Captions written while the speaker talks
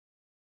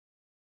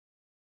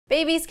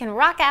Babies can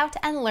rock out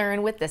and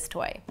learn with this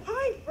toy.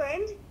 Hi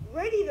friend,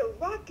 ready to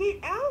rock it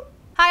out?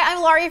 Hi,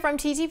 I'm Laurie from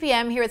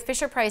TTPM here with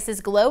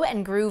Fisher-Price's Glow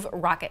Groove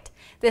Rockit.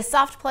 This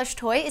soft plush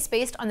toy is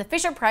based on the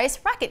Fisher-Price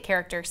Rockit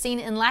character seen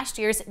in last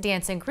year's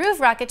Dance Groove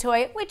Rockit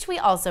toy, which we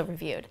also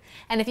reviewed.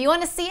 And if you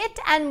want to see it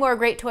and more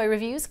great toy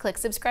reviews, click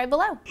subscribe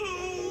below.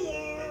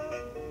 Hey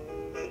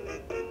you,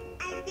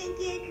 I think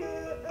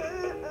you're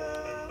cool.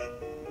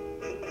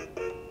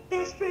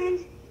 Best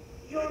friend,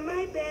 you're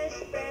my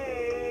best friend.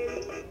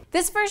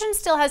 This version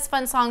still has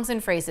fun songs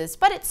and phrases,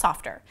 but it's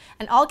softer.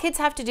 And all kids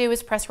have to do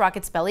is press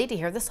Rockit's belly to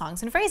hear the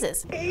songs and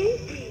phrases. A,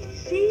 B,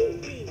 C,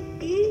 D,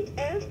 E,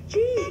 F, G,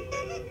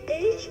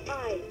 H,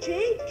 I,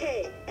 J,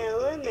 K,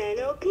 L, M, N,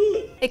 O,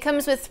 P. It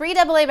comes with 3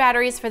 AA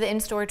batteries for the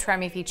in-store Try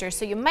Me feature,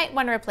 so you might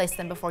want to replace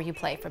them before you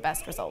play for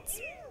best results.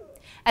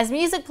 As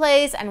music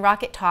plays and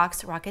Rockit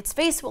talks, Rockit's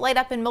face will light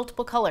up in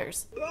multiple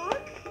colors.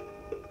 Rock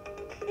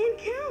and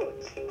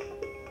count.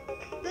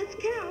 Let's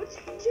count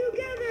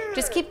together.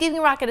 Just keep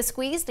giving Rockit a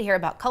squeeze to hear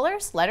about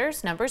colors,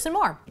 letters, numbers, and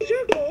more.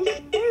 Circles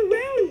or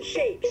round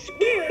shapes.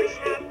 Squares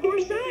have 4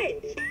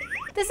 sides.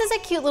 This is a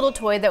cute little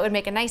toy that would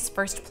make a nice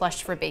first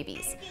plush for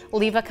babies.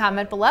 Leave a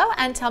comment below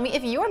and tell me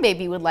if your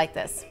baby would like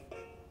this.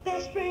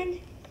 Best friend,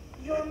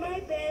 you're my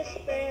best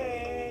friend.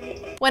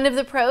 One of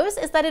the pros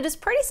is that it is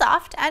pretty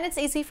soft and it's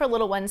easy for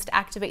little ones to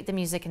activate the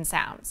music and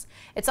sounds.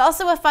 It's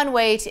also a fun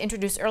way to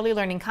introduce early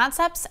learning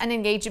concepts and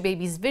engage a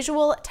baby's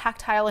visual,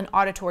 tactile, and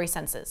auditory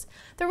senses.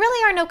 There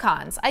really are no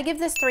cons. I give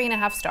this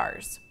 3.5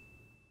 stars.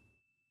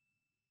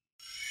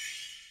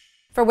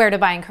 For where to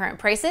buy and current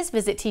prices,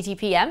 visit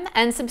TTPM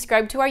and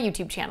subscribe to our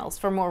YouTube channels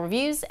for more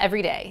reviews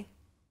every day.